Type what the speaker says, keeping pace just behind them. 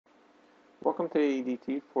Welcome to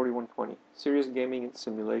AEDT 4120, Serious Gaming and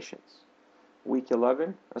Simulations. Week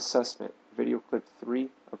 11, Assessment, video clip 3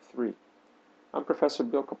 of 3. I'm Professor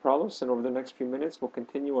Bill Kapralos, and over the next few minutes we'll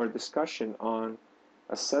continue our discussion on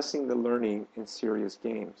assessing the learning in serious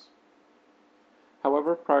games.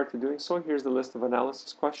 However, prior to doing so, here's the list of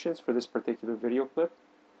analysis questions for this particular video clip.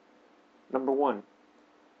 Number 1.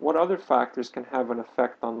 What other factors can have an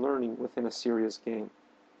effect on learning within a serious game?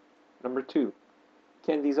 Number 2.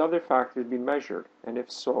 Can these other factors be measured, and if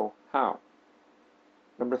so, how?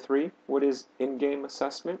 Number 3, what is in-game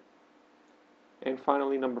assessment? And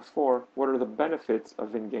finally, number 4, what are the benefits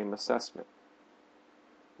of in-game assessment?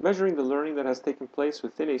 Measuring the learning that has taken place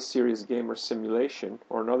within a serious game or simulation,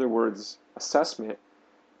 or in other words, assessment,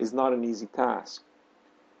 is not an easy task.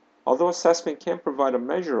 Although assessment can provide a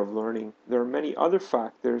measure of learning, there are many other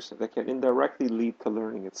factors that can indirectly lead to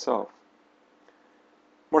learning itself.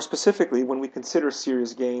 More specifically, when we consider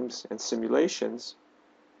serious games and simulations,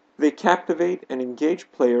 they captivate and engage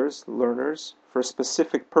players, learners, for a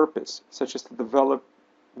specific purpose, such as to develop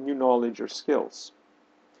new knowledge or skills.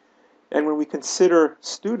 And when we consider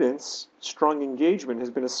students, strong engagement has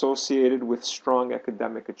been associated with strong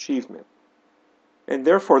academic achievement. And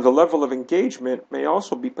therefore, the level of engagement may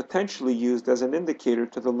also be potentially used as an indicator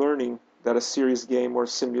to the learning that a serious game or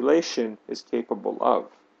simulation is capable of.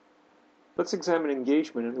 Let's examine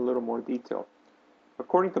engagement in a little more detail.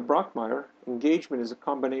 According to Brockmeyer, engagement is a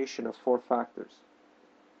combination of 4 factors.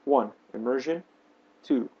 1. Immersion.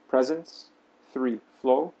 2. Presence. 3.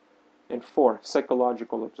 Flow. And 4.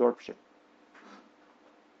 Psychological absorption.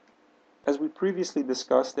 As we previously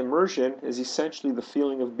discussed, immersion is essentially the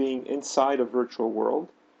feeling of being inside a virtual world.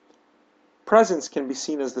 Presence can be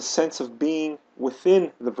seen as the sense of being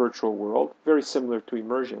within the virtual world, very similar to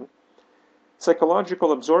immersion.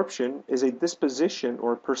 Psychological absorption is a disposition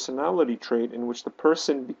or a personality trait in which the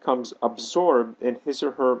person becomes absorbed in his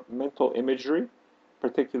or her mental imagery,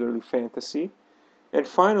 particularly fantasy. And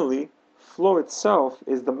finally, flow itself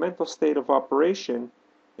is the mental state of operation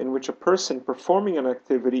in which a person performing an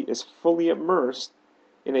activity is fully immersed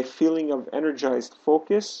in a feeling of energized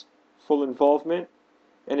focus, full involvement,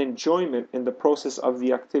 and enjoyment in the process of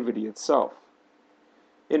the activity itself.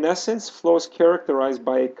 In essence, flow is characterized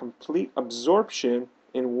by a complete absorption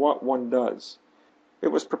in what one does. It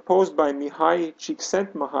was proposed by Mihai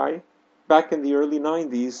Csikszentmihalyi back in the early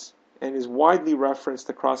 90s and is widely referenced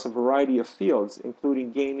across a variety of fields,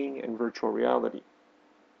 including gaming and virtual reality.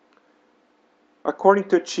 According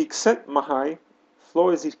to Csikszentmihalyi,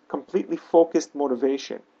 flow is a completely focused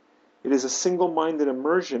motivation. It is a single-minded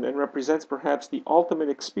immersion and represents perhaps the ultimate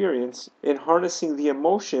experience in harnessing the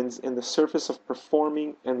emotions in the surface of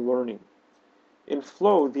performing and learning. In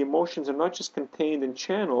flow, the emotions are not just contained and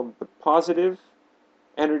channeled, but positive,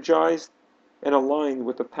 energized, and aligned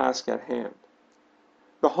with the task at hand.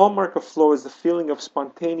 The hallmark of flow is the feeling of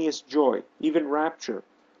spontaneous joy, even rapture,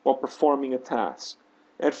 while performing a task.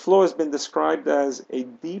 And flow has been described as a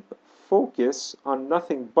deep focus on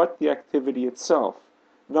nothing but the activity itself,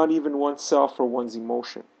 not even oneself or one's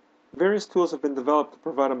emotion. Various tools have been developed to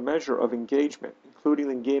provide a measure of engagement, including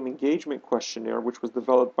the Game Engagement Questionnaire, which was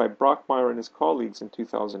developed by Brockmeyer and his colleagues in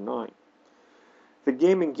 2009. The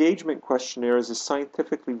Game Engagement Questionnaire is a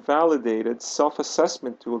scientifically validated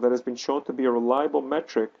self-assessment tool that has been shown to be a reliable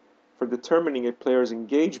metric for determining a player's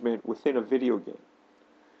engagement within a video game.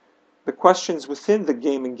 The questions within the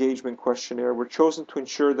Game Engagement Questionnaire were chosen to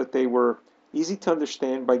ensure that they were easy to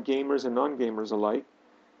understand by gamers and non-gamers alike,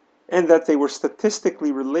 and that they were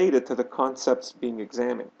statistically related to the concepts being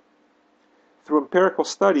examined. Through empirical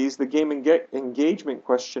studies, the Game Engagement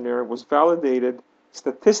Questionnaire was validated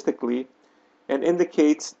statistically and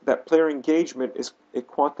indicates that player engagement is a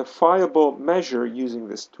quantifiable measure using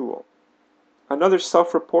this tool. Another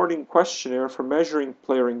self-reporting questionnaire for measuring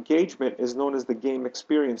player engagement is known as the Game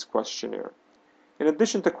Experience Questionnaire. In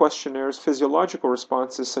addition to questionnaires, physiological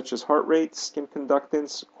responses such as heart rate, skin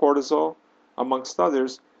conductance, cortisol, amongst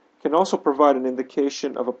others, can also provide an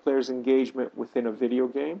indication of a player's engagement within a video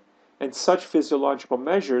game, and such physiological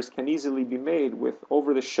measures can easily be made with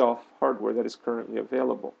over-the-shelf hardware that is currently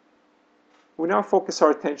available. We now focus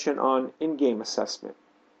our attention on in-game assessment.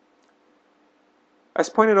 As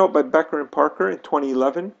pointed out by Becker and Parker in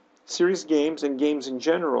 2011, serious games and games in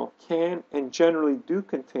general can and generally do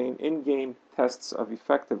contain in-game tests of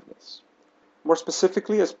effectiveness. More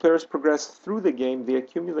specifically, as players progress through the game, they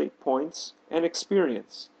accumulate points and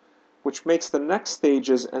experience, which makes the next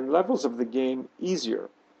stages and levels of the game easier,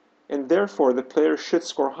 and therefore the player should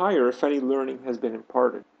score higher if any learning has been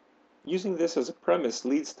imparted. Using this as a premise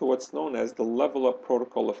leads to what's known as the level-up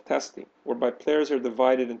protocol of testing, whereby players are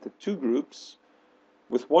divided into 2 groups.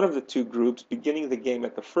 with one of the two groups beginning the game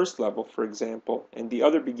at the first level, for example, and the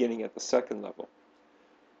other beginning at the second level.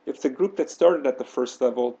 If the group that started at the first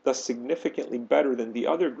level does significantly better than the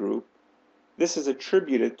other group, this is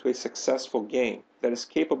attributed to a successful game that is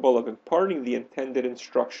capable of imparting the intended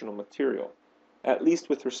instructional material, at least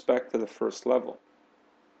with respect to the first level.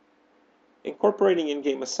 Incorporating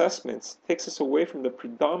in-game assessments takes us away from the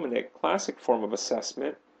predominant classic form of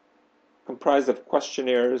assessment, comprised of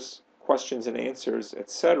questionnaires, questions and answers,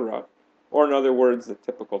 etc., or in other words, the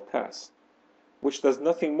typical test, which does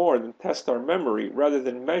nothing more than test our memory rather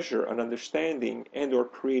than measure an understanding and/or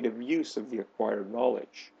creative use of the acquired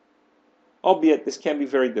knowledge. Albeit this can be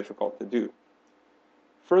very difficult to do.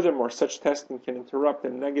 Furthermore, such testing can interrupt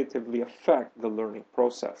and negatively affect the learning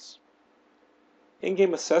process.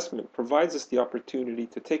 In-game assessment provides us the opportunity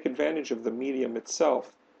to take advantage of the medium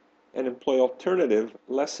itself and employ alternative,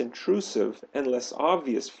 less intrusive, and less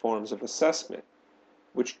obvious forms of assessment,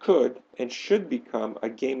 which could and should become a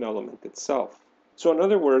game element itself. So in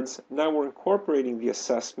other words, now we're incorporating the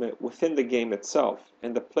assessment within the game itself,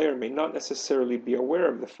 and the player may not necessarily be aware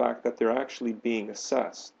of the fact that they're actually being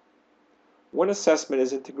assessed. When assessment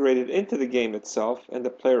is integrated into the game itself and the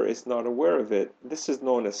player is not aware of it, this is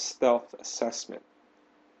known as stealth assessment.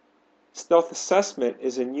 Stealth assessment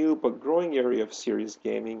is a new but growing area of serious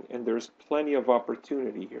gaming, and there is plenty of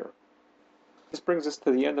opportunity here. This brings us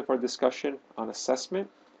to the end of our discussion on assessment,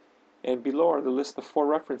 and below are the list of 4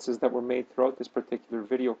 references that were made throughout this particular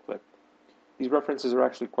video clip. These references are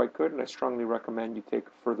actually quite good, and I strongly recommend you take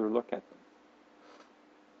a further look at them.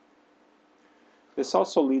 This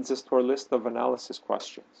also leads us to our list of analysis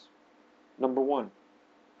questions. Number 1.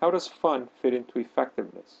 How does fun fit into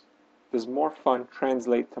effectiveness? Does more fun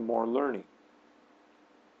translate to more learning?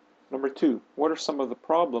 Number 2. What are some of the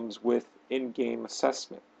problems with in-game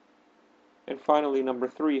assessment? And finally, number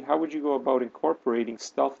 3. How would you go about incorporating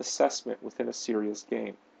stealth assessment within a serious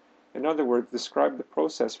game? In other words, describe the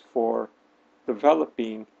process for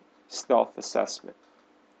developing stealth assessment.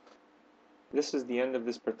 This is the end of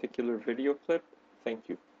this particular video clip. Thank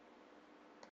you.